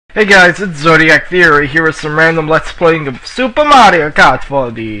Hey guys, it's zodiacxXtheory here with some random Let's Playing of Super Mario Kart for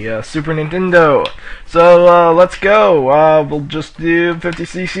the Super Nintendo. So, let's go. We'll just do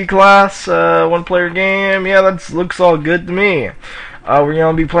 50cc class, one-player game. Yeah, that looks all good to me. We're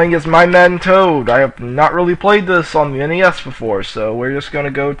going to be playing as my man Toad. I have not really played this on the NES before, so we're just going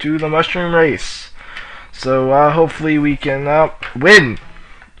to go to the mushroom race. So, hopefully we can, win,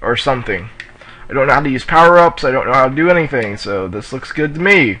 or something. I don't know how to use power-ups, I don't know how to do anything, so this looks good to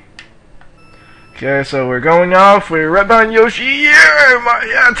me. Okay, so we're going off, we're right behind Yoshi,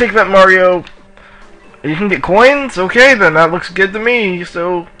 yeah, take that Mario. You can get coins? Okay then, that looks good to me,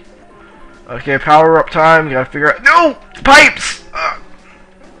 so... Okay, power-up time, gotta figure out... No! Pipes!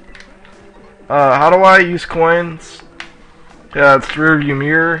 How do I use coins? Yeah, it's rear view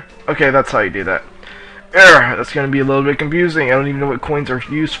mirror. Okay, that's how you do that. That's gonna be a little bit confusing, I don't even know what coins are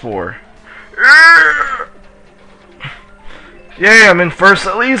used for. Yay, I'm in first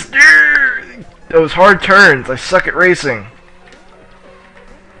at least. Those hard turns. I suck at racing.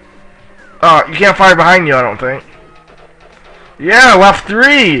 You can't fire behind you, I don't think. Yeah, left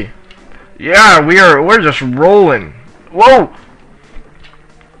 3. Yeah, we're just rolling. Whoa!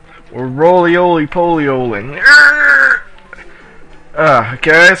 We're roly-oly-poly-oling.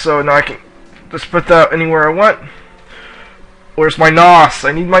 Okay, so now I can just put that anywhere I want. Where's my NOS?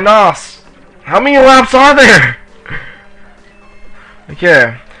 I need my NOS. How many laps are there?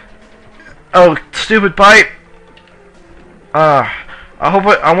 Okay. Oh, stupid pipe. I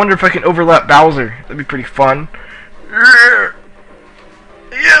wonder if I can overlap Bowser. That'd be pretty fun. Yeah,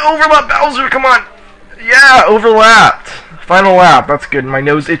 overlap Bowser, come on. Yeah, overlapped. Final lap, that's good. My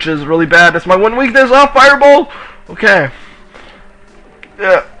nose itches really bad. That's my one weakness. Fireball. Okay.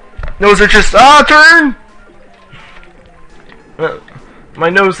 Yeah. Nose itches. Turn. My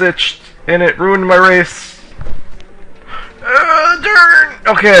nose itched. And it ruined my race. Turn!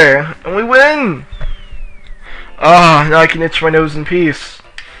 Okay, and we win! Now I can itch my nose in peace.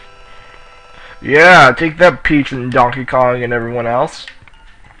 Yeah, take that, Peach and Donkey Kong and everyone else.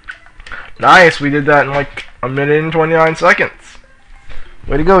 Nice, we did that in like a minute and 29 seconds.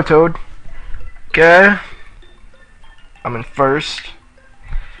 Way to go, Toad. Okay. I'm in first.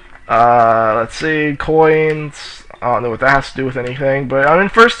 Let's see, coins. I don't know what that has to do with anything, but I'm in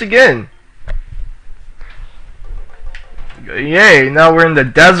first again. Yay, now we're in the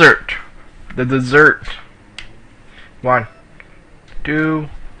desert. The dessert. 1, 2,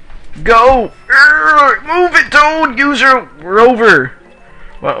 go! Move it, Toad! Use your rover.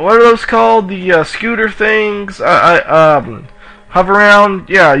 What are those called? The scooter things? Hover around?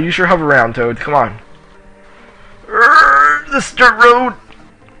 Yeah, use your hover around, Toad. Come on. This dirt road.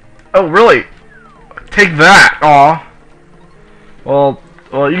 Oh, really? Take that. Aw. Well,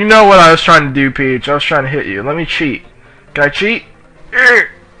 you know what I was trying to do, Peach. I was trying to hit you. Let me cheat. Can I cheat?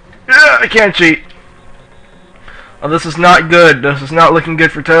 I can't cheat. Oh, this is not good. This is not looking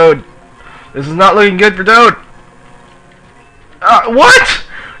good for Toad. This is not looking good for Toad. What?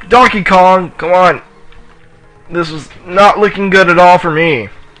 Donkey Kong, come on. This is not looking good at all for me.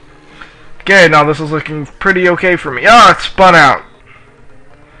 Okay, now this is looking pretty okay for me. It spun out.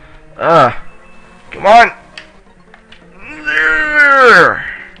 Come on. There.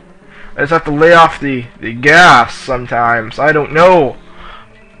 I just have to lay off the gas sometimes. I don't know.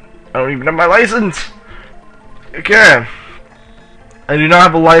 I don't even have my license. Okay. I do not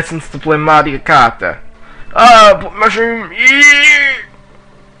have a license to play Mario Kart. Mushroom.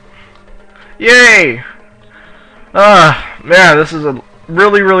 Yay. Man, this is a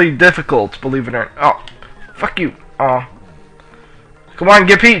really difficult, believe it or not. Oh, fuck you. Come on,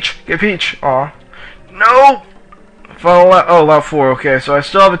 get Peach. Get Peach. No. Final lap. Oh, lap 4. Okay, so I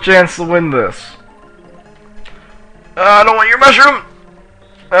still have a chance to win this. I don't want your mushroom.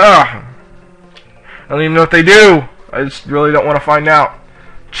 I don't even know what they do. I just really don't want to find out.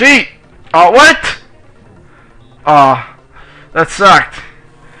 Cheat. What? That sucked.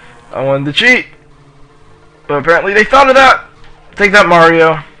 I wanted to cheat, but apparently they thought of that. Take that,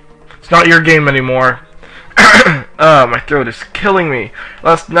 Mario. It's not your game anymore. My throat is killing me.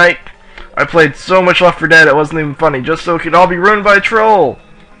 Last night I played so much Left 4 Dead it wasn't even funny, just so it could all be ruined by a troll.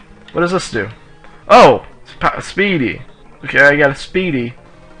 What does this do? Oh, it's Speedy. Okay, I got a Speedy.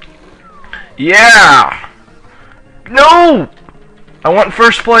 Yeah! No! I want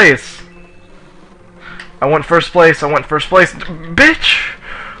first place. I want first place. I want first place. Bitch!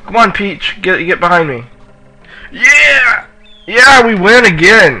 Come on, Peach. Get behind me. Yeah! Yeah, we win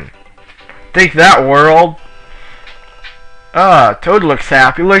again. Take that, world. Toad looks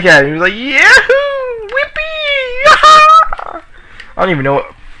happy. Look at him. He's like, yahoo! Whippy! Yaha! I don't even know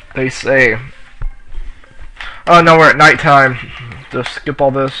what they say. Oh, no, we're at nighttime. Just skip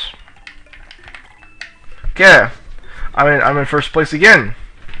all this. Okay. I'm in first place again.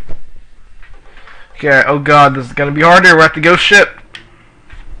 Okay, oh god, this is gonna be harder. We're at the ghost ship.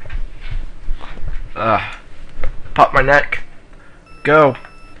 Pop my neck. Go.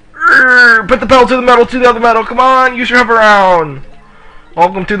 Put the pedal to the metal, to the other metal. Come on, use your hover round.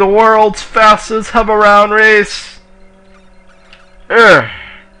 Welcome to the world's fastest hover round race.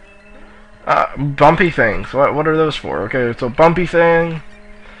 Bumpy things. What are those for? Okay, so bumpy thing.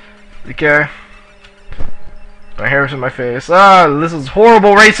 Okay. My hair's in my face. This is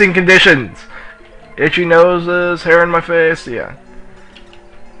horrible racing conditions. Itchy noses, hair in my face. Yeah.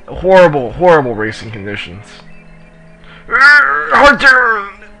 Horrible, horrible racing conditions. Hard turn.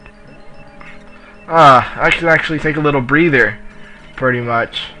 I can actually take a little breather, pretty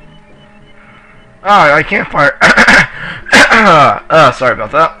much. I can't fire. Sorry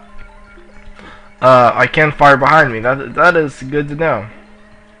about that. I can fire behind me. That is good to know.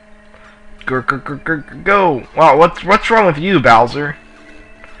 Go. Wow, what's wrong with you, Bowser?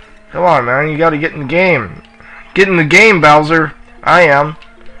 Come on, man. You gotta get in the game. Get in the game, Bowser. I am.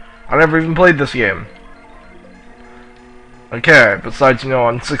 I never even played this game. Okay, besides, you know,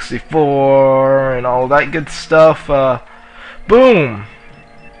 on 64 and all that good stuff, boom!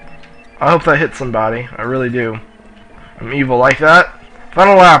 I hope that hits somebody. I really do. I'm evil like that.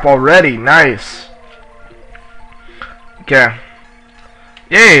 Final lap already. Nice. Okay.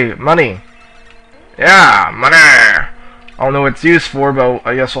 Yay, money. Yeah, money! I don't know what it's used for, but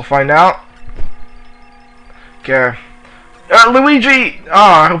I guess we'll find out. Okay. Luigi! Oh,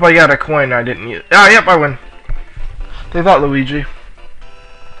 I hope I got a coin I didn't use. Yep, I win. Take that, Luigi.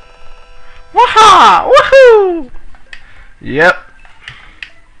 Waha! Woohoo! Yep.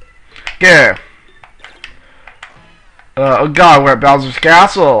 Okay. Oh god, we're at Bowser's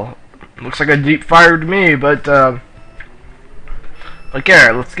Castle. Looks like a deep fire to me, but,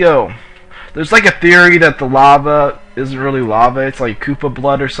 okay, let's go. There's like a theory that the lava isn't really lava, it's like Koopa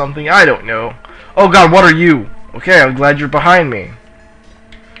blood or something. I don't know. Oh god, what are you? Okay, I'm glad you're behind me.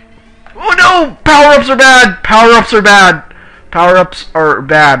 Oh no! Power-ups are bad! Power-ups are bad! Power-ups are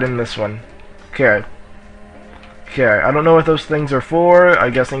bad in this one. Okay. Okay, I don't know what those things are for.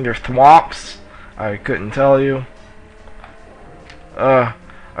 I'm guessing they're thwomps. I couldn't tell you. I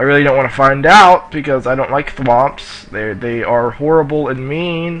really don't want to find out because I don't like thwomps. They are horrible and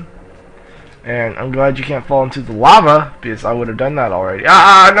mean. And I'm glad you can't fall into the lava because I would have done that already.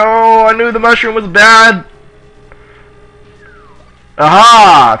 No! I knew the mushroom was bad!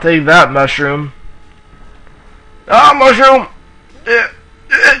 Aha! Take that, mushroom. Mushroom!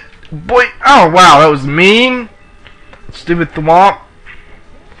 Boy! Oh, wow, that was mean! Stupid thwomp.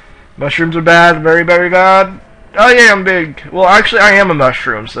 Mushrooms are bad, very, very bad. Oh yeah, I'm big. Well, actually, I am a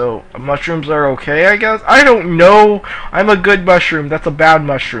mushroom, so mushrooms are okay, I guess. I don't know. I'm a good mushroom. That's a bad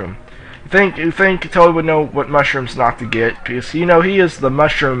mushroom. You think Toad would know what mushrooms not to get? Because, you know, he is the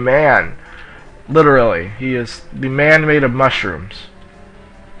mushroom man. Literally. He is the man made of mushrooms.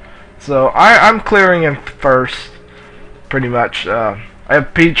 So, I'm clearing in first. Pretty much. I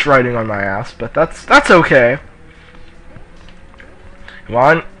have Peach riding on my ass, but that's okay. Come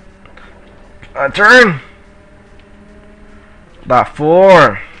on. Turn! Lap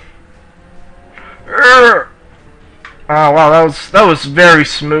 4. Oh wow, that was very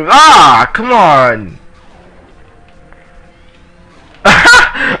smooth. Come on!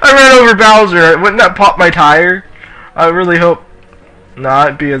 I ran over Bowser. Wouldn't that pop my tire? I really hope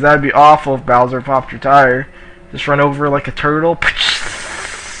not, because that'd be awful if Bowser popped your tire. Just run over like a turtle.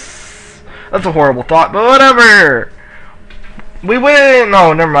 That's a horrible thought, but whatever. We win!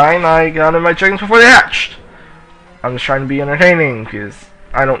 Oh, never mind. I got in my chickens before they hatched. I'm just trying to be entertaining, because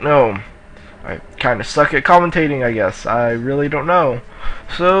I don't know. I kind of suck at commentating, I guess. I really don't know.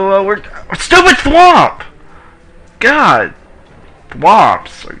 So, we're... Stupid thwomp! God!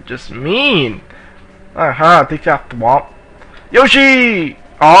 Thwomps are just mean. Take that, thwomp. Yoshi!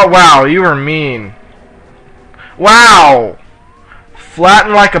 Oh, wow, you were mean. Wow!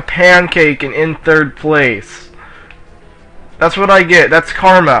 Flattened like a pancake and in third place. That's what I get. That's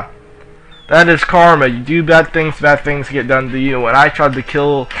karma. That is karma. You do bad things get done to you. And I tried to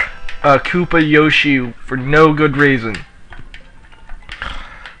kill Koopa Yoshi for no good reason.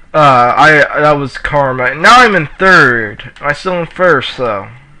 That was karma. And now I'm in third. I'm still in first, though.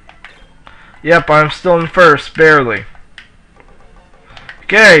 Yep, I'm still in first, barely.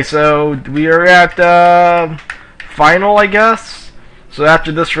 Okay, so we are at final, I guess. So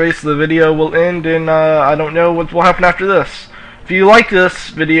after this race, the video will end, and I don't know what will happen after this. If you like this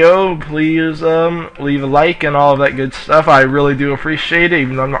video, please leave a like and all of that good stuff. I really do appreciate it,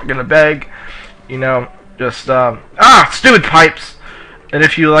 even though I'm not gonna beg. You know, just stupid pipes. And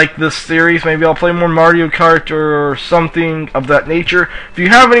if you like this series, maybe I'll play more Mario Kart or something of that nature. If you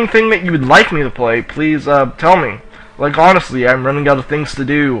have anything that you would like me to play, please tell me. Like, honestly, I'm running out of things to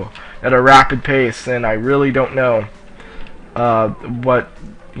do at a rapid pace, and I really don't know what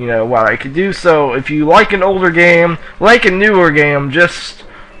I could do. So if you like an older game, like a newer game, just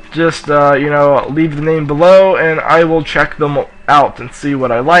leave the name below, and I will check them out and see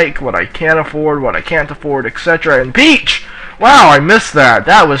what I like, what I can afford, what I can't afford, etc. And Peach! Wow, I missed that.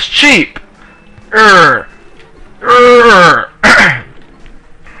 That was cheap.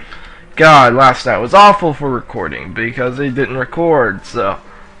 God, last night was awful for recording because it didn't record, so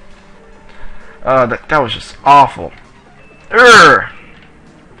that was just awful.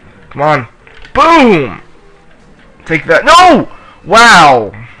 Come on. Boom! Take that. No!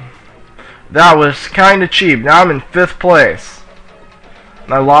 Wow! That was kinda cheap. Now I'm in 5th place.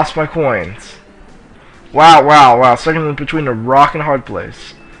 And I lost my coins. Wow. Second in between a rock and a hard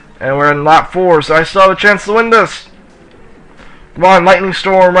place. And we're in lap 4, so I still have a chance to win this. Come on, lightning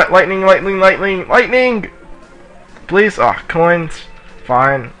storm, lightning! Please? Ah, coins.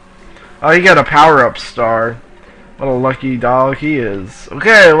 Fine. Oh, you got a power-up star. What a lucky dog he is.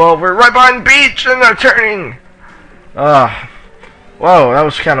 Okay, well, we're right behind Peach, and they're turning! Whoa, that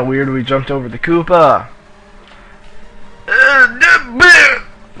was kind of weird. We jumped over the Koopa.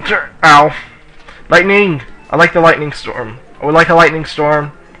 Ow. Lightning! I like the lightning storm. I would like a lightning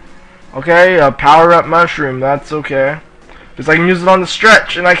storm. Okay, a power-up mushroom. That's okay. Because I can use it on the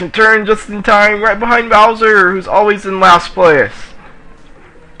stretch, and I can turn just in time right behind Bowser, who's always in last place.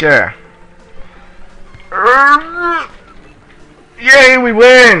 Okay. Yay, we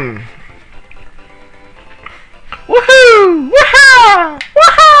win! Woohoo! Woohoo!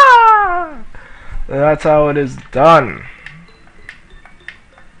 Woohoo! That's how it is done.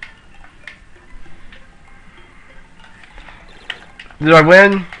 Did I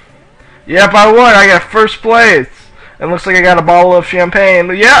win? Yep, I won. I got 1st place. And looks like I got a bottle of champagne.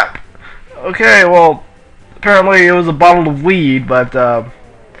 Yep! Okay, well, apparently it was a bottle of weed, but,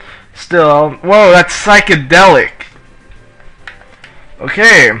 still. Whoa, that's psychedelic.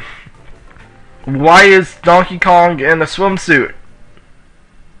 Okay. Why is Donkey Kong in a swimsuit?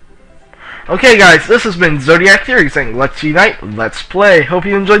 Okay, guys, this has been Zodiac Theory saying, let's unite, let's play. Hope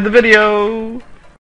you enjoyed the video.